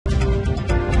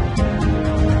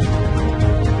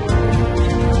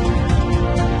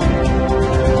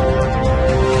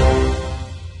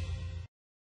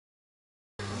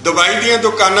दवाई दी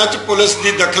दुकानों च पुलिस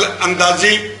की दखल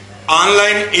अंदाजी,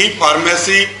 ऑनलाइन ई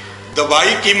फार्मेसी,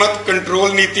 दवाई कीमत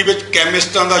कंट्रोल नीति विच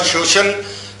कैमिस्टां दा शोषण,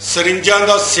 सरिंजां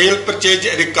दा सेल परचेज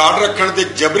रिकॉर्ड रखण दे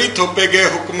जबरी थोपे गए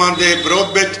हुक्मां दे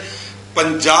विरोध विच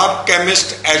Punjab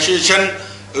chemist association,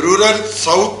 rural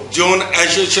south zone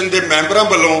association के मैंबरों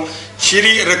वालों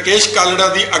श्री राकेश कालड़ा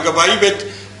की अगवाई विच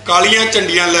कालियां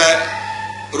झंडियां लै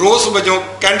रोस वजों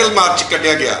कैंडल मार्च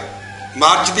कढ़िया गया।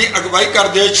 मार्च की अगवाई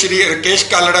करते हुए श्री राकेश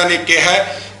कालड़ा ने कहा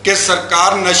कि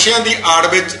सरकार नशियां की आड़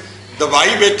विच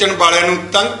दवाई बेचण वालियां नूं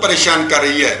तंग परेशान कर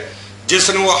रही है,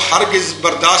 जिसनूं वो हरगिज़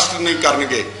बर्दाश्त नहीं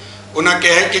करनगे। उन्होंने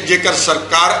कहा कि जेकर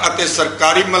सरकार अते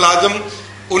सरकारी मुलाजम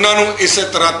उन्होंने इस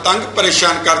तरह तंग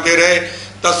परेशान करते रहे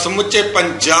तो समुचे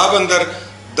पंजाब अंदर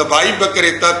दवाई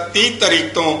विक्रेता 30 तारीख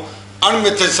तो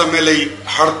अणमिथे समय लिए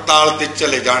हड़ताल ते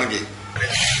चले जाएंगे।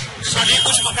 साडी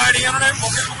कुछ मंगां जिहड़ियां उन्होंने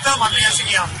मौके मुद्दा मान लिया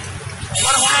सीगियां,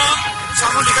 पर हुण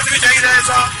सानूं लिखत भी चाहिए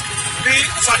ऐसा भी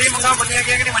साडी मंगां मन्नियां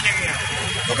गईयां कि नहीं मन्नियां गईयां,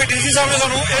 क्योंकि डीसी साहब ने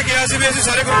सानूं ये कहा सी भी असीं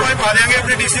सारे ग्रुपां पा देंगे,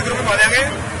 अपने डीसी ग्रुप पा देंगे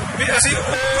भी असीं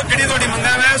वो जिहड़ी तुहाडी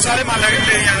मंगां है सारे मान लैके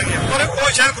ले जाणगीआं, पर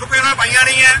वो शायद ग्रुप इन्हां पाईयां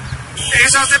नहीं है।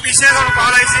 इस वास्ते पीछे सानूं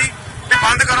कॉल आई सी भी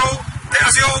बंद करो, तो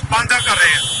असीं वो बंद कर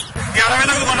रहे हैं। 11 बजे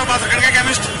तक दुकानां बंद रखणगे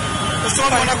कैमिस्ट, उस तो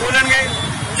बाद दुकानां खोलणगे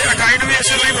ते 28 में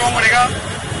इस लिए प्रॉब्लम बढ़ेगा।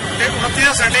 29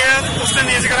 का संडे है, उस दिन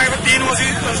नहीं असीं करांगे, फिर 3 नूं असीं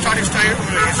स्टार्ट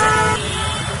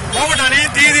बहुत वड्डा नहीं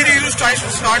 30 तारीख नूं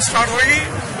स्टार्ट होएगी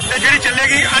ते जिहड़ी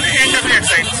चलेगी अनइंटरप्रेट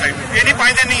साइड ये नहीं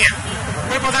 5 दिन नहीं है,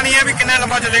 कोई पता नहीं है भी कितना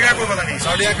लंबा चलेगा, कोई पता नहीं।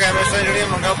 साडियां कैमिस्ट दी जिहड़ियां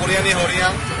मंगां पूरीआं नहीं हो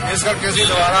रहीआं, इस करके असीं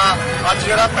दुबारा अज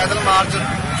जिहड़ा पैदल मार्च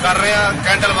कर रहे हैं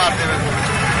कैंडल मार्च दे विच।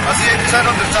 असीं किसी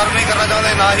को डिस्टर्ब नहीं करना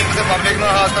चाहते, ना ही किसी पब्लिक को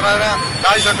हरास करा रहे हैं, ना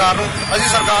ही सरकार को। असीं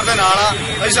सरकार के नाल हाँ,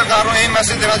 असीं सरकार को यही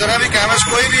मैसेज देना चाह रहे हैं भी कैमिस्ट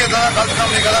कोई भी इदा गलत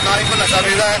काम नहीं करता, ना ही कोई नशा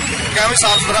बेचता है। कैमिस्ट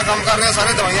साफ सुथरा काम कर रहे हैं,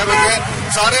 सारे दवाइयां बेच रहे हैं,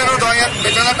 सारे दवाइयां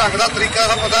बेचने का ढंग का तरीका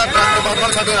सब पता है। ट्रक बाबा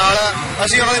साडे नाल है,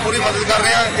 असीं उन्हां दी पूरी मदद कर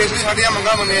रहे हैं, इसलिए साडियां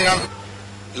मंगां मन्नियां जाण।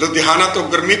 लुधियाना तो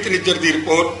गुरमीत निज्जर की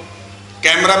रिपोर्ट,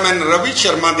 कैमरामैन रवि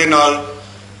शर्मा के नाल,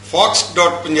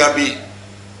 Fox.Punjabi,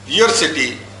 your city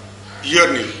your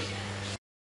news.